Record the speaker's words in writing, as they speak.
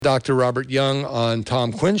Dr. Robert Young on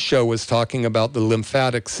Tom Quinn's show was talking about the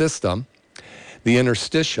lymphatic system, the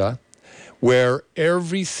interstitia, where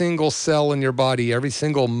every single cell in your body, every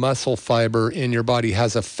single muscle fiber in your body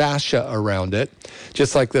has a fascia around it,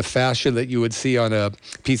 just like the fascia that you would see on a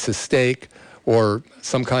piece of steak or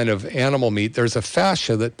some kind of animal meat. There's a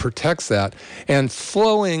fascia that protects that. And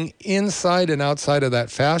flowing inside and outside of that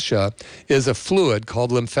fascia is a fluid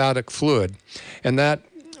called lymphatic fluid. And that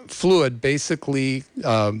fluid basically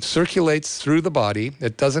circulates through the body.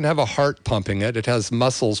 It doesn't have a heart pumping it. It has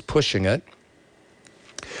muscles pushing it.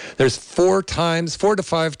 There's 4 to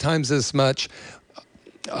 5 times as much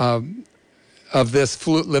of this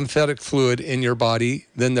lymphatic fluid in your body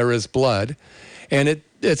than there is blood. And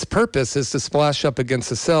its purpose is to splash up against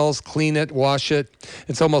the cells, clean it, wash it.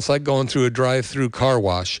 It's almost like going through a drive-through car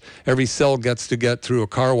wash. Every cell gets to get through a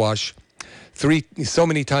car wash so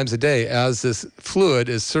many times a day as this fluid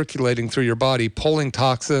is circulating through your body, pulling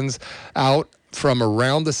toxins out from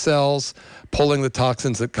around the cells, pulling the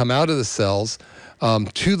toxins that come out of the cells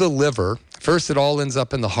to the liver. First, it all ends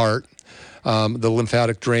up in the heart. The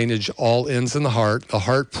lymphatic drainage all ends in the heart. The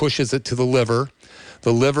heart pushes it to the liver.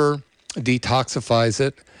 The liver detoxifies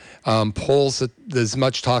it, pulls as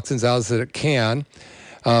much toxins out as it can.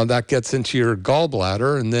 That gets into your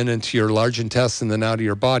gallbladder and then into your large intestine and out of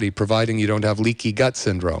your body, providing you don't have leaky gut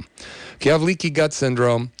syndrome. If you have leaky gut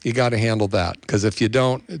syndrome, you got to handle that, because if you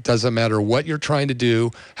don't, it doesn't matter what you're trying to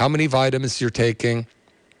do, how many vitamins you're taking,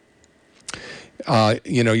 and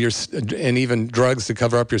even drugs to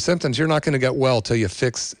cover up your symptoms, you're not going to get well till you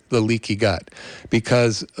fix the leaky gut,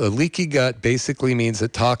 because a leaky gut basically means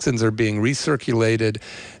that toxins are being recirculated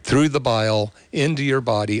through the bile into your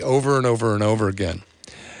body over and over and over again.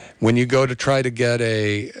 When you go to try to get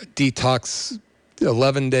a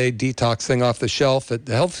 11-day detox thing off the shelf at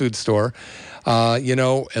the health food store,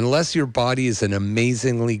 unless your body is in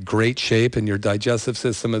amazingly great shape and your digestive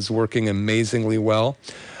system is working amazingly well,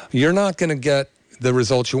 you're not going to get the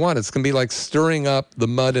results you want. It's going to be like stirring up the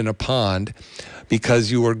mud in a pond,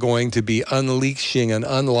 because you are going to be unleashing and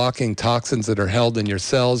unlocking toxins that are held in your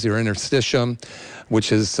cells, your interstitium,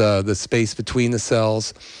 which is the space between the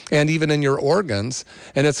cells, and even in your organs.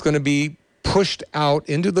 And it's going to be pushed out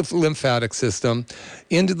into the lymphatic system,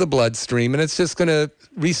 into the bloodstream, and it's just going to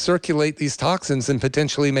recirculate these toxins and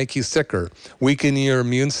potentially make you sicker, weaken your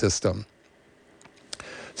immune system.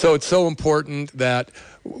 So it's so important that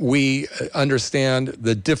we understand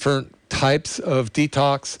the different types of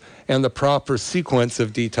detox and the proper sequence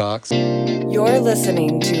of detox. You're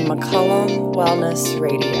listening to McCollum Wellness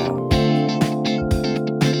Radio.